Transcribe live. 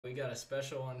we got a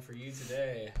special one for you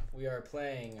today. We are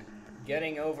playing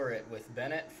Getting Over It with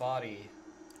BENNETT FODDY.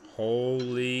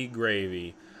 Holy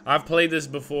gravy. I've played this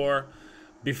before.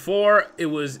 Before it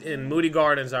was in Moody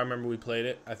Gardens, I remember we played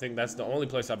it. I think that's the only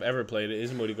place I've ever played it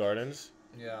is Moody Gardens.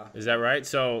 Yeah. Is that right?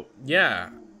 So, yeah.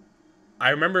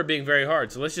 I remember it being very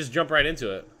hard. So let's just jump right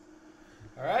into it.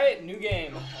 Alright, new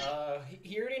game.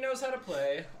 He already knows how to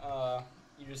play.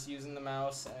 You're just using the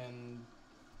mouse and...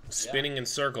 Spinning in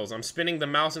circles. I'm spinning the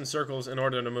mouse in circles in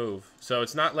order to move. So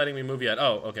it's not letting me move yet.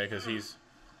 Oh, okay, because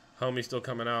homie's still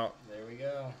coming out. There we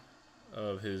go.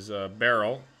 Of his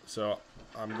barrel. So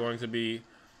I'm going to be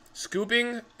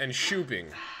scooping and shooping.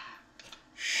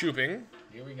 Shooping.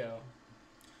 Here we go.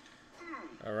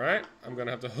 Alright, I'm going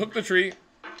to have to hook the tree.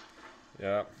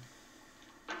 Yeah.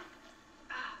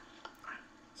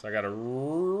 So I got to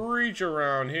reach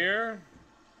around here.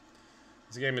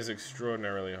 This game is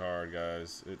extraordinarily hard,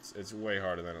 guys. It's way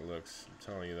harder than it looks. I'm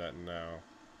telling you that now.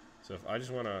 So if I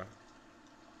just want to...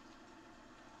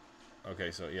 Okay,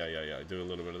 so yeah. Do a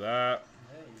little bit of that.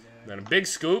 Then a big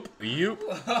scoop. Yoop.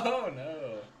 Oh,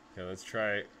 no. Okay, let's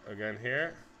try again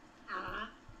here.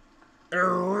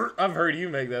 I've heard you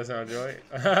make that sound, Joey.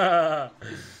 That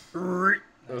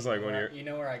was like when you're... You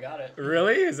know where I got it.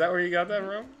 Really? Is that where you got that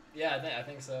from? Yeah, I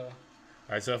think so.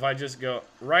 Alright, so if I just go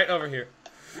right over here.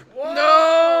 Whoa!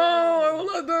 No! I will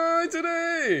not die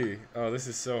today! Oh, this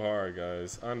is so hard,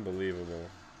 guys. Unbelievable.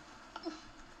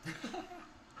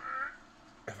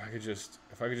 If I could just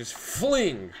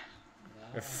fling.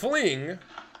 No. Fling.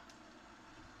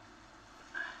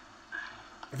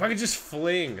 If I could just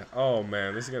fling. Oh,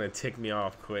 man, this is going to tick me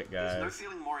off quick, guys. There's no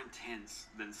feeling more intense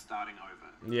than starting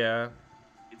over. Yeah.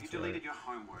 If you deleted your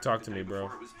homework Talk to me, bro.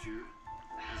 before it was due,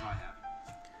 as I have,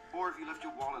 or if you left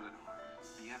your wallet at home,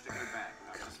 and you have to go back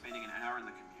after spending an hour in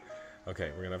the commute. Okay,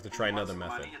 we're going to have to try another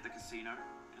method. Money at the casino,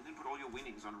 and then put all your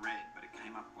winnings on red, but it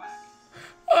came up black.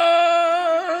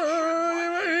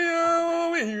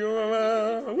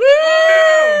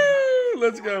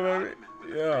 Let's go, baby.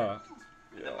 Yeah.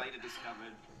 And then later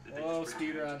discovered that they Whoa, just returned to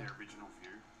speedrun. their original view.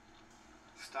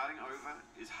 Starting over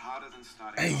is harder than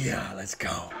starting over. Yeah, let's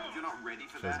go. If you're not ready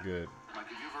for That's that, good. like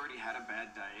if you've already had a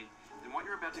bad day, then what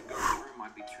you're about to go through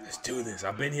might be too Let's much. do this.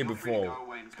 I've been here before.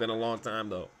 It's been a long time,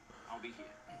 though. I'll be here.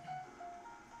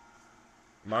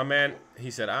 My man,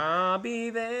 he said, I'll be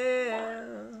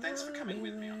there. Thanks for coming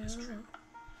with me on this trip.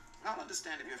 I'll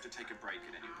understand if you have to take a break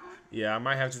at any point. Yeah, I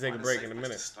might have to take a Find break safe in a place to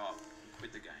minute. Stop.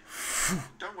 Quit the game.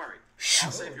 Don't worry.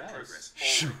 I'll save your nice. progress.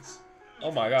 Always.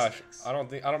 Oh my gosh. I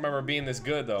don't remember being this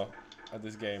good, though, at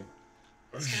this game.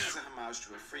 This game is a homage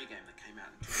to a free game that came out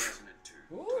in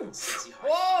 2002. Ooh. Sexy High.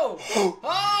 Whoa! Oh!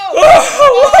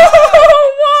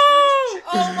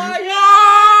 Oh my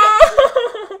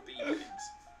God! B games.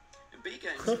 And B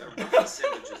games are rough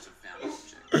assemblages of found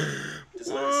objects. Designed to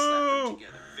slap them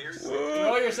together very quickly.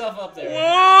 Throw yourself up there.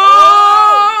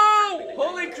 Whoa!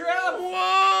 Holy crap!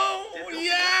 Whoa!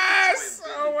 Yes!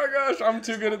 Oh my gosh, I'm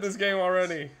too good at this game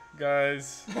already,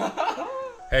 guys.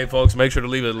 Hey folks, make sure to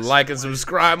leave a like and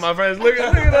subscribe, my friends. Look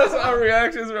at us, our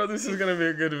reactions, bro. This is gonna be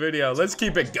a good video. Let's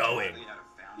keep it going. Out of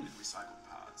found and recycled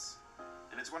parts.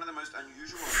 And it's one of the most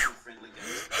unusual and friendly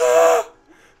games.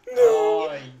 Oh,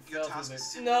 you Your fell task through is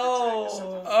this. simply to drag yourself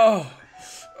No! up. Oh,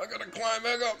 I gotta climb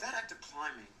back up. That act of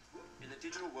climbing, in the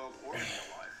digital world or in real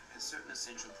life, has certain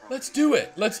essential properties. Let's do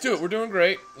it. Let's do it. We're doing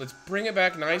great. Let's bring it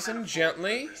back nice and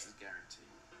gently. Progress is guaranteed.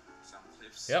 Some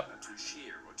cliffs Yep. are too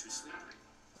sheer or too slippery.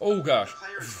 Oh gosh. The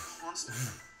player is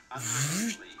constantly,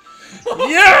 unmercifully,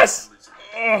 Yes!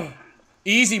 Oh.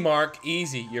 Easy, Mark.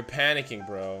 Easy. You're panicking,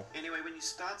 bro. Anyway, when you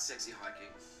start sexy hiking,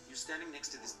 you're standing next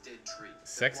to this dead tree. that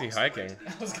Sexy blocks the way hiking? to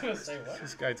these I was gonna climbers. say, what? What's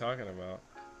this guy talking about?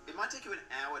 It might take you an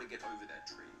hour to get over that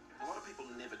tree. A lot of people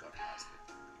never got past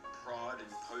it. Prod and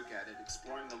poke at it,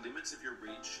 exploring the limits of your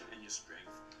reach and your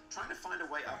strength, trying to find a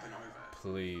way up and over.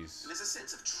 Please. And there's a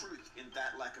sense of truth in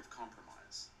that lack of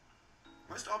compromise.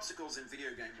 Most obstacles in video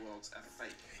game worlds are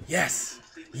fake. Yes.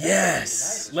 Completely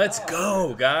Yes. Let's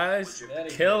go, guys.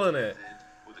 Killing it.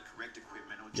 or the correct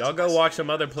equipment or just Y'all go by watch some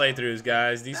other playthroughs,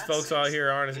 guys. These folks out here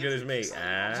aren't as good as me.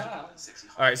 Ah. sexy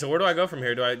All right, so where do I go from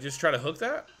here? Do I just try to hook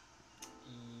that?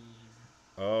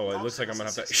 Oh, it looks like I'm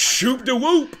gonna have to shoot the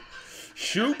whoop.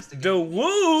 Shoot the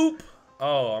whoop.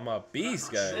 Oh, I'm a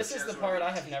beast, guys. This is the part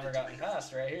I have never gotten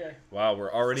past right here. Wow,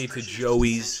 we're already to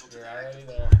Joey's You're already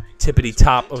there. tippity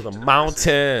top of the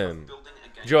mountain.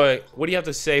 Joey, what do you have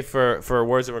to say for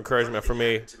words of encouragement for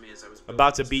me?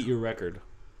 About to beat your record.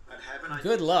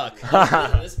 Good luck.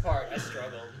 This part, I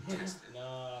struggled.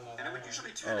 No. And it would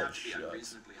usually turn Oh, out to be shucks.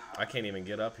 unreasonably hard. I can't even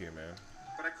get up here, man.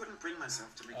 But I couldn't bring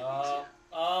myself to make it easier. It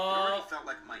Oh. already felt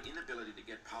like my inability to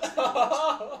get past the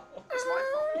limits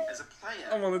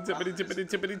I'm on the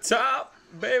tippity top,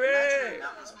 baby. Imaginary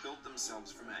mountains build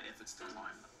themselves from our efforts to climb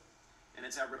them. And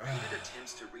it's our repeated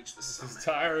attempts to reach the summit. This is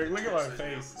tiring. Look at my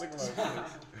face. Look at my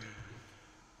face.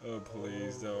 Oh,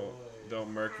 please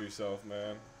don't murk yourself,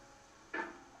 man.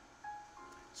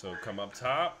 So come up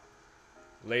top.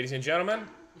 Ladies and gentlemen,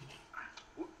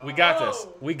 we got this.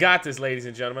 We got this, ladies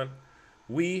and gentlemen.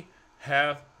 We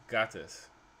have got this.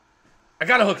 I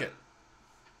gotta hook it.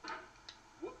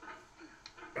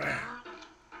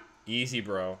 Easy,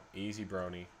 bro. Easy,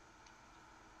 brony.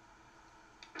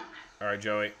 All right,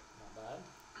 Joey. Not bad.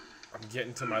 I'm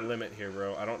getting to my limit here,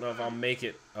 bro. I don't know if I'll make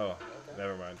it. Oh,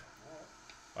 never mind.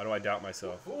 Why do I doubt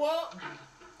myself? What?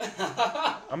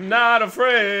 I'm not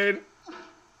afraid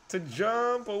to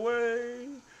jump away.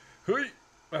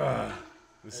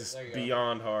 This is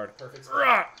beyond hard. Perfect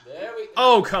spot. There we go.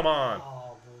 Oh, come on.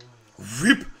 Oh, boy.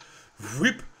 Whip,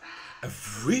 whip,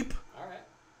 whip, All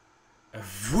right.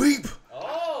 whip.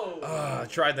 Oh. I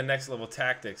tried the next level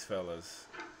tactics, fellas.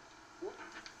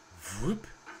 Whoop.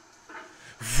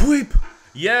 Whip.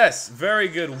 Yes, very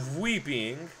good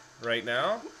weeping right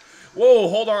now. Whoa,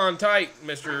 hold on tight,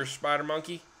 Mr. Spider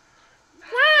Monkey.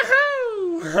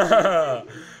 Woohoo!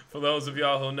 For those of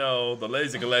y'all who know, the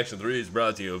Lazy Collection 3 is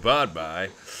brought to you by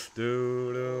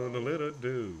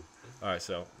do. Alright,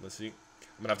 so let's see. I'm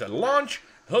gonna have to launch,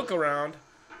 hook around.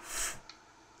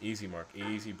 Easy, Mark.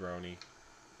 Easy, brony.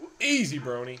 Easy,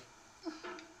 brony.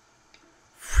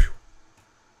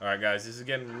 Alright, guys, this is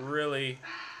getting really.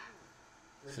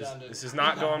 This is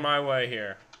not going my way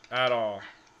here at all.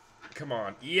 Come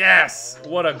on. Yes!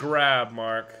 What a grab,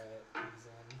 Mark.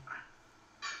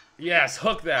 Yes,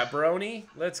 hook that, brony.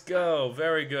 Let's go.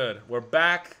 Very good. We're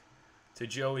back to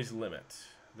Joey's limit.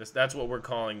 That's what we're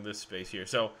calling this space here.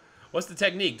 So, what's the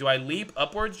technique? Do I leap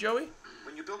upwards, Joey?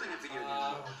 When you're building a video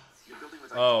game, you're building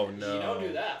with Oh, ideas. no. You don't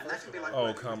do that. And that can be like Oh,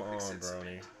 working come with on, mixed brony.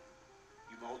 cement.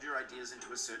 You mold your ideas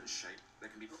into a certain shape that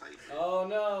can be played with. Oh,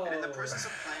 no. And in the process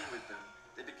of playing with them,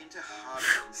 they begin to harden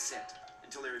and set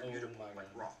until they're immutable, like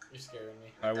rock. You're scaring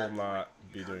me. I will not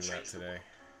be doing that today.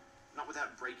 Not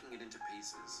without breaking it into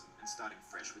pieces and starting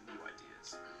fresh with new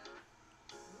ideas.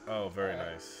 Oh, very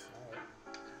nice.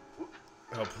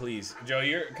 Oh, please. Joe,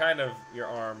 your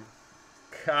arm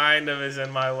kind of is in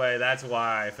my way. That's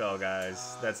why I fell,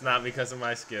 guys. That's not because of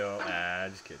my skill.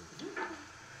 Just kidding.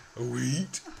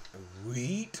 Wheat.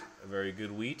 Wheat. A very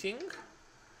good wheating.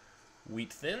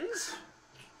 Wheat thins.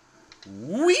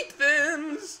 Wheat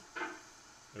thins.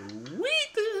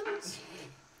 Wheat thins.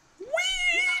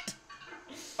 Wheat.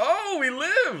 Oh, we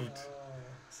lived.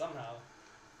 Somehow.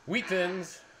 Wheat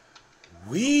thins.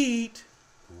 Wheat.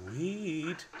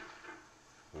 Wheat.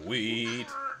 Wheat.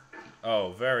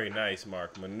 Oh, very nice,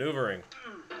 Mark. Maneuvering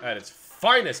at its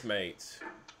finest, mates.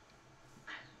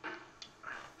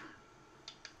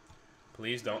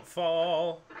 Please don't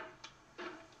fall.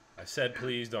 I said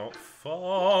please don't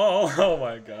fall. Oh,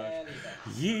 my gosh.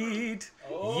 Yeet.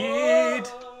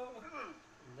 Yeet.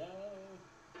 No.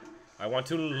 I want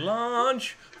to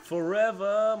launch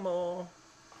forevermore.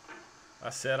 I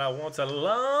said I want to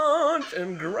launch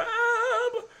and grab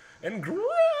and grab.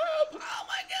 Oh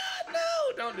my God,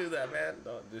 no! Don't do that, man.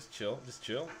 Don't, just chill. Just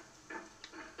chill.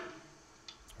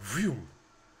 Vroom,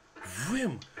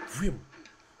 vroom, vroom,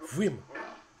 vroom,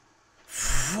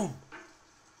 vroom,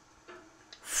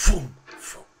 vroom,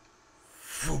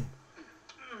 vroom,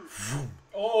 vroom.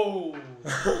 Oh. Ooh,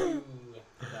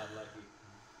 got lucky.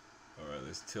 All right,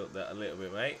 let's tilt that a little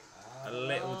bit, mate. A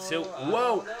little tilt.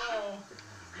 Whoa!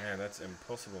 Man, that's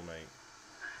impossible, mate.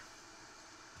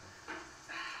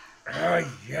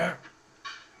 Hiya.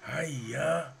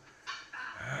 Hiya.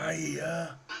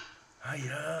 Hiya.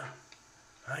 Hiya.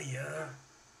 Hiya.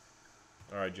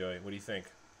 Alright, Joey, what do you think?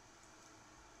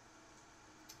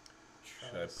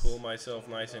 Should I pull myself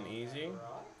nice and easy?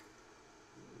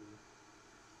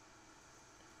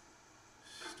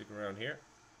 Stick around here.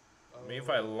 Maybe if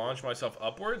I launch myself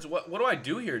upwards? What do I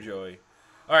do here, Joey?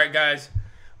 Alright, guys.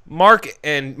 Mark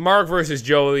versus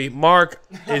Joey. Mark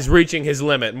is reaching his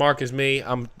limit. Mark is me.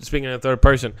 I'm speaking in the third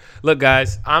person. Look,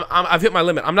 guys, I've hit my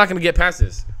limit. I'm not gonna get past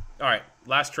this. All right,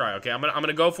 last try. Okay, I'm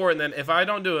gonna go for it, and then if I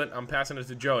don't do it, I'm passing it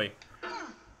to Joey.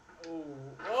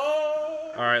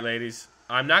 All right, ladies.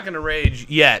 I'm not gonna rage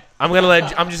yet. I'm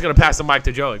just gonna pass the mic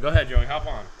to Joey. Go ahead, Joey. Hop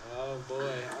on. Oh boy. All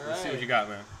right. Let's see what you got,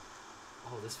 man.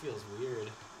 Oh, this feels weird.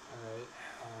 All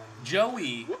right.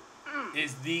 Joey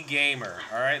is the gamer.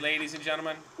 All right, ladies and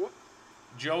gentlemen.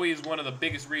 Joey is one of the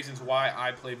biggest reasons why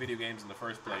I play video games in the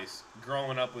first place.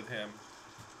 Growing up with him,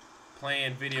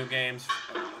 playing video games,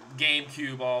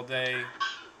 GameCube all day.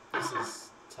 This is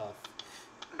tough.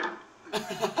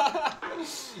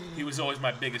 He was always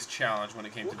my biggest challenge when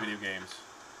it came to video games.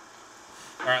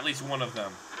 Or at least one of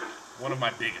them. One of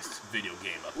my biggest video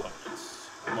game opponents.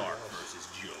 Mark versus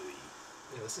Joey.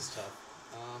 Yeah, this is tough.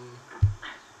 Okay.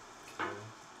 Can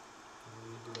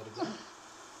we do that again?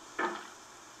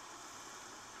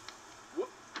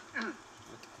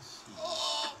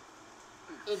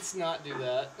 Let's not do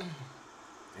that.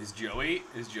 Is Joey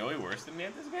worse than me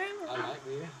at this game? I might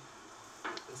be.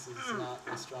 This is not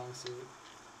my strong suit.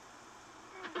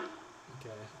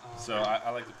 Okay. So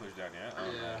I like to push down, yeah? Oh,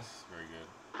 yeah. Nice. Very good.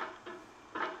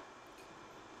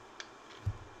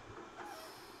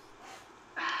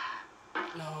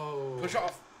 No. Push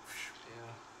off.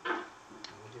 Yeah.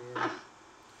 Over here.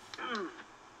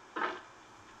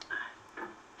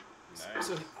 Nice.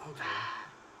 So okay.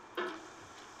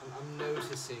 I'm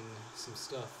noticing some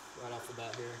stuff right off the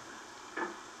bat here.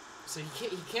 So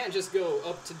he can't just go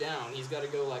up to down. He's got to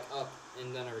go like up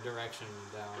and then a direction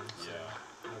down. So. Yeah.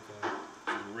 Okay.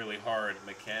 It's a really hard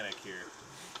mechanic here.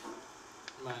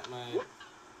 My.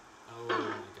 Oh my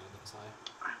god, that's high.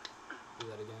 Do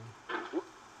that again.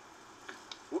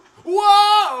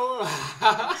 Whoa!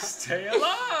 Stay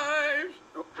alive!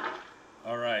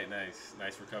 Alright, nice.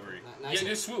 Nice recovery. Nice yeah,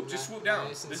 just swoop. Just swoop down.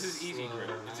 Nice This is easy slow, grip.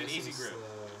 It's an easy grip.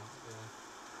 Yeah.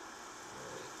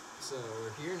 Right. So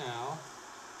we're here now.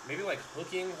 Maybe like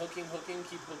hooking. Keep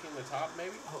hooking the top,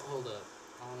 maybe? Hold up.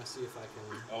 I want to see if I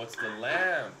can... Oh, it's the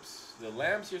lamps. The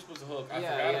lamps you're supposed to hook. I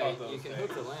yeah, forgot about those you can things.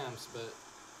 hook the lamps, but...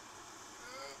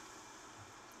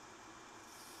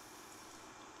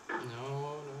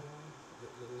 No.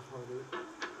 A little harder.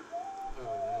 Oh,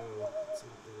 no. Let's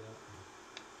not do that.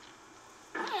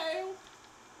 Help!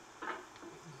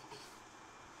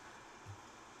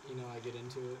 You know I get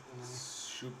into it when I...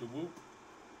 Shoot the whoop.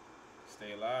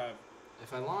 Stay alive.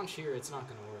 If I launch here, it's not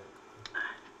gonna work.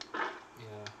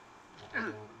 Yeah, I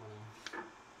don't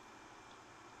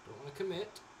wanna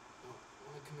commit. Don't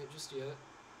wanna commit just yet.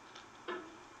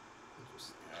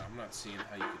 Yeah, I'm not seeing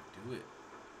how you could do it.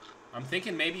 I'm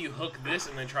thinking maybe you hook this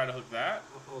and then try to hook that.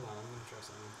 Oh, hold on, I'm gonna try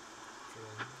something.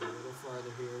 Try a little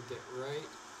farther here. Get right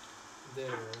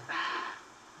there.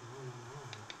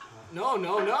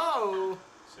 No!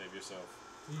 Save yourself.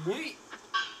 Yeet!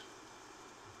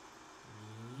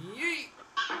 Yeet!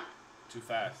 Too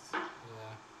fast. Yeah.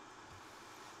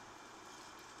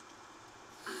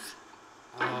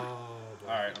 Oh.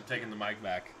 Alright, I'm taking the mic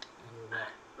back. And we're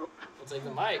back. I'll take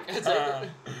the mic.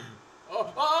 Oh,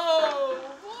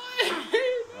 boy!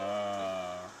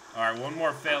 Alright, one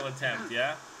more failed attempt,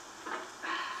 yeah?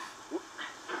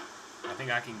 I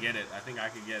think I can get it.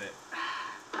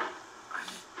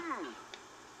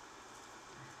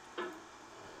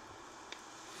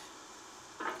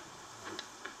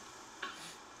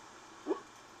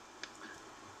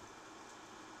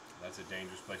 That's a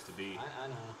dangerous place to be. I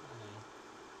know.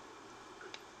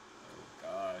 Oh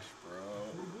gosh, bro.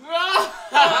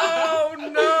 Oh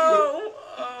no!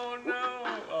 Oh no!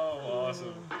 Oh,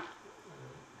 awesome.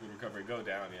 Good recovery. Go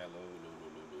down, yeah. Low.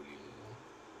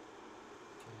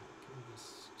 Can we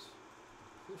just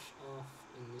push off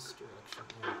in this direction?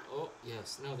 Oh,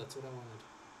 yes. No, that's what I wanted.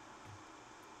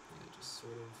 Yeah, just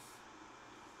sort of...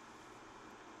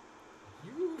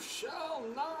 You shall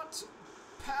not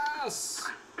pass!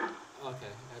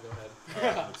 Okay, go ahead.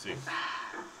 Alright, let's see.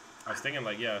 I was thinking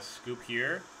like, yeah, scoop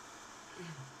here.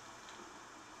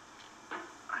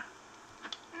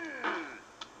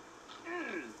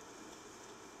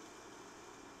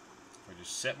 I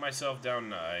just set myself down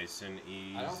nice and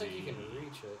easy. I don't think you can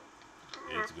reach it.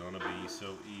 It's gonna be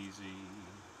so easy.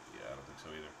 Yeah, I don't think so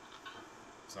either.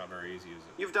 It's not very easy, is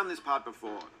it? You've done this part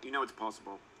before. You know it's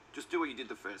possible. Just do what you did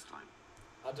the first time.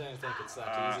 I don't think it's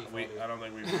that easy for you. I don't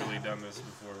think we've really done this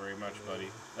before very much,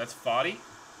 buddy. That's FODDY?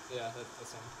 Yeah,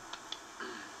 that's him.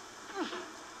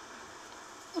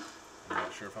 I'm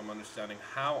not sure if I'm understanding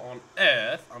how on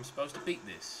earth I'm supposed to beat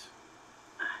this.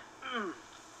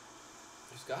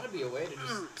 There's got to be a way to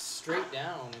just straight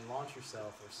down and launch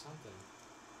yourself or something.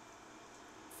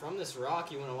 From this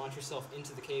rock, you want to launch yourself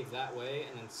into the cave that way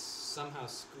and then somehow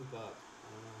scoop up.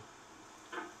 I don't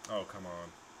know. Oh, come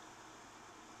on.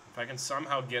 If I can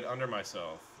somehow get under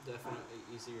myself. Definitely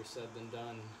easier said than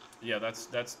done. Yeah,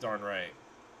 that's darn right.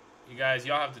 You guys,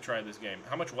 y'all have to try this game.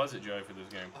 How much was it, Joey, for this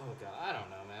game? Oh, God, I don't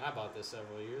know, man. I bought this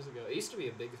several years ago. It used to be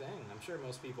a big thing. I'm sure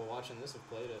most people watching this have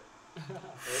played it. Or at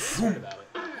least heard about it.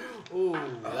 Ooh,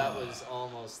 that was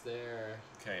almost there.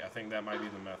 Okay, I think that might be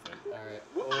the method. Alright.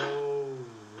 Oh.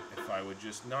 If I would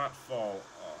just not fall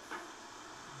off.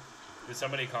 Did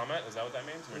somebody comment? Is that what that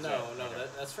means? Or is No, okay.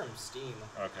 that's from Steam.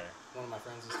 Okay. One of my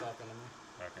friends is talking to me.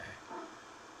 Okay.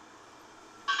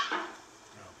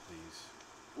 Oh, please.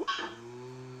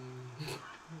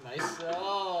 Nice.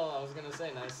 Oh, I was gonna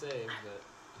say nice save, but.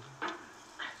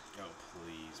 Oh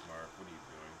please, Mark, what are you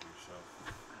doing to yourself?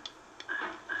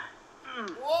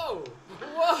 Whoa!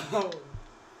 Whoa!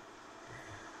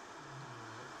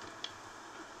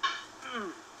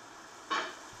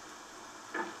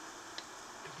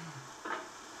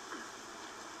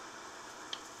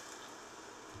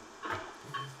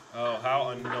 Oh, how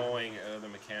annoying are the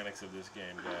mechanics of this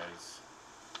game, guys.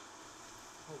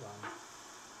 Hold on.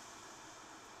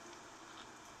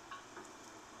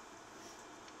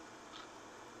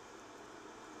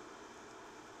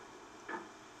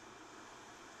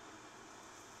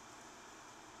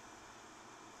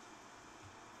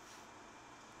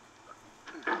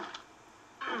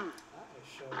 I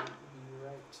shall be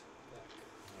right back.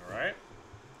 Alright.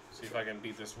 See if I can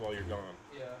beat this while you're gone.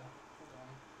 Yeah.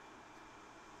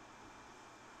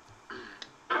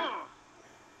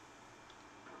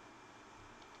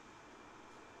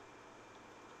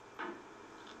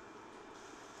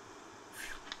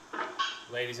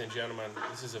 Ladies and gentlemen,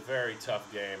 this is a very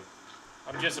tough game.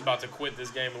 I'm just about to quit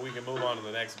this game and we can move on to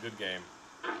the next good game.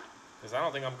 Because I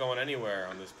don't think I'm going anywhere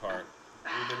on this part.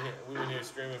 We've been here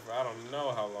streaming for I don't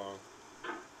know how long.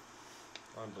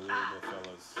 Unbelievable,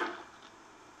 fellas.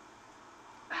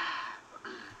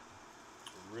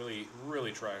 Really,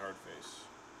 really try hard face.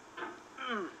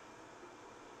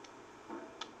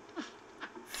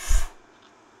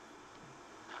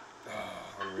 Oh,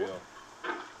 unreal.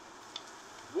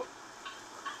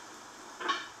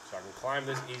 So I can climb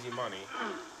this easy money,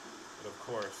 but of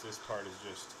course this part is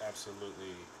just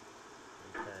absolutely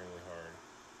impairingly hard.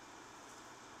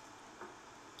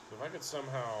 So if I could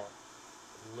somehow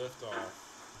lift off.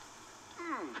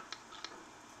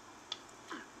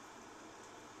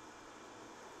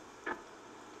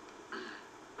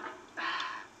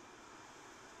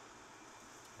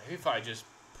 Maybe if I just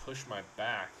push my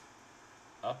back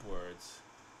upwards.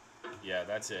 Yeah,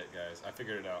 that's it, guys. I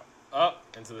figured it out. Up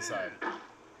and to the side.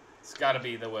 It's gotta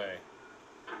be the way.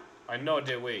 I know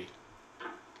the way.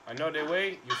 I know the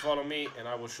way. You follow me, and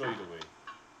I will show you the way.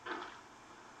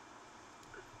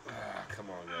 Ah,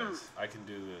 come on, guys. I can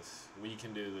do this. We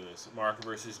can do this. Mark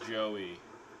versus Joey.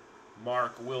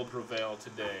 Mark will prevail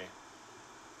today.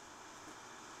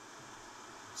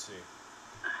 Let's see.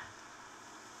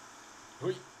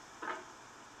 Hui.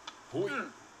 Hui.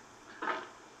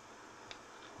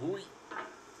 Hui.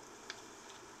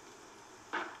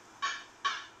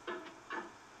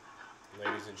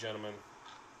 Ladies and gentlemen,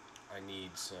 I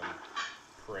need some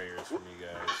prayers from you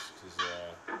guys, because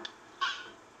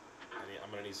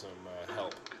I'm going to need some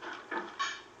help.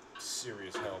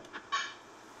 Serious help.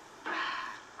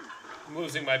 I'm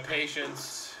losing my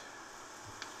patience.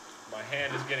 My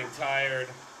hand is getting tired.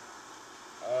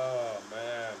 Oh,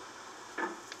 man.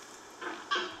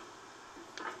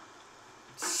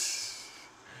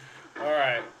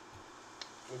 Alright.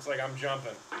 Looks like I'm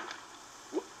jumping.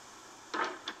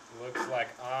 Looks like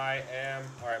I am.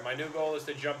 Alright, my new goal is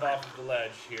to jump off of the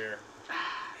ledge here.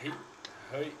 Hey,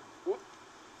 hey,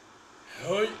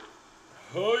 hey,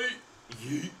 hey,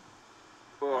 yeet.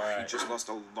 Oh, Alright. you just lost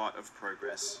a lot of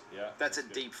progress. Yeah. That's a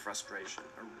good. deep frustration.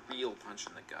 A real punch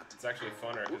in the gut. It's actually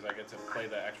funner because I get to play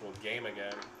the actual game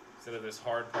again instead of this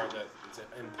hard part that it's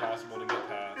impossible to get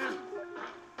past.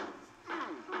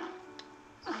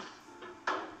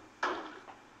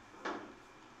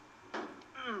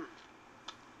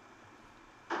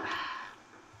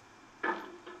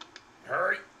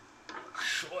 Hurry!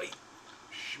 Shoy!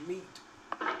 Schmeat!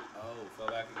 Oh, fell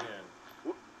back again.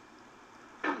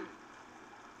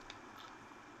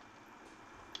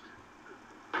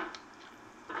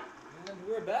 And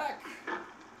we're back.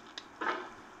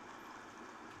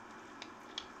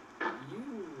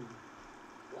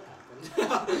 What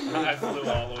happened? I flew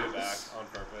all the way back on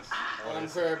purpose. On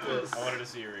purpose. I wanted to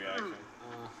see your reaction.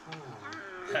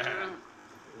 Right.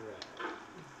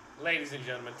 Ladies and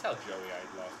gentlemen, tell Joey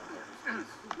I lost on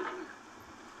purpose.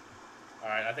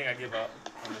 Alright, I think I give up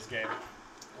on this game.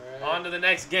 Alright. On to the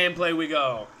next gameplay we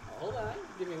go. Hold on.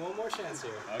 Give me one more chance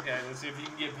here. Okay, let's see if you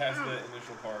can get past the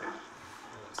initial part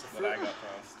So that I got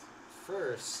past.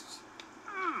 First,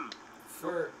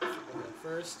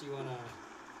 you wanna.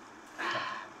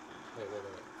 Wait.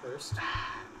 First.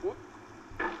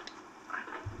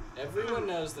 Everyone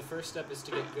knows the first step is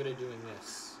to get good at doing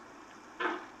this.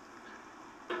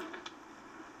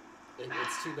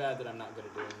 It's too bad that I'm not good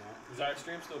at doing that. Is our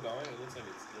stream still going? It looks like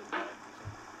it's still live.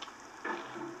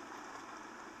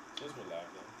 It says we're live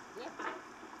though. Yeah.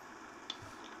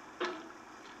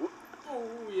 Oh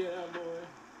yeah, boy.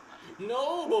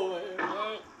 No, boy.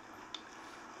 Oh.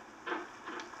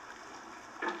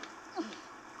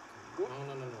 No.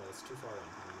 Let's far in.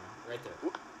 Right there.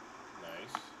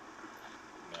 Nice.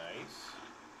 Nice.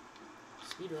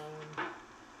 Speed run.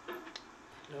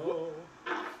 No. I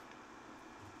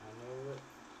know what.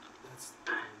 That's.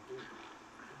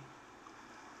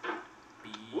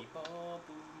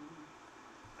 Beep-bop-boo.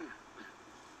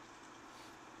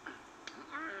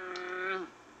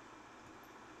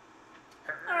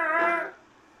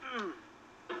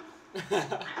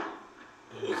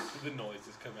 The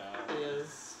noises come out.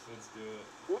 Yes. Let's do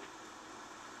it.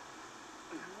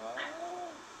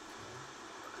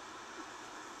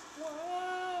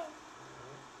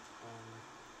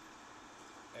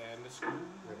 And the school.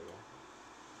 There we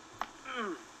go.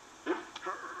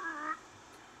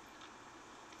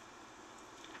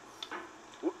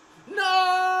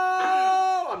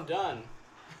 No! I'm done.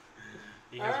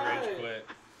 He has rage Alright. quit.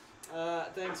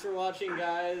 Thanks for watching,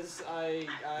 guys.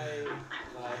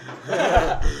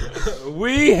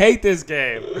 We hate this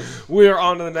game. We are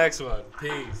on to the next one.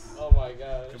 Peace. Oh my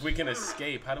gosh. If we can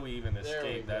escape, how do we even There we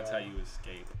escape? That's go. how you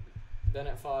escape.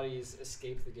 Bennett Foddy's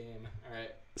escape the game.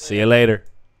 Alright. See you later.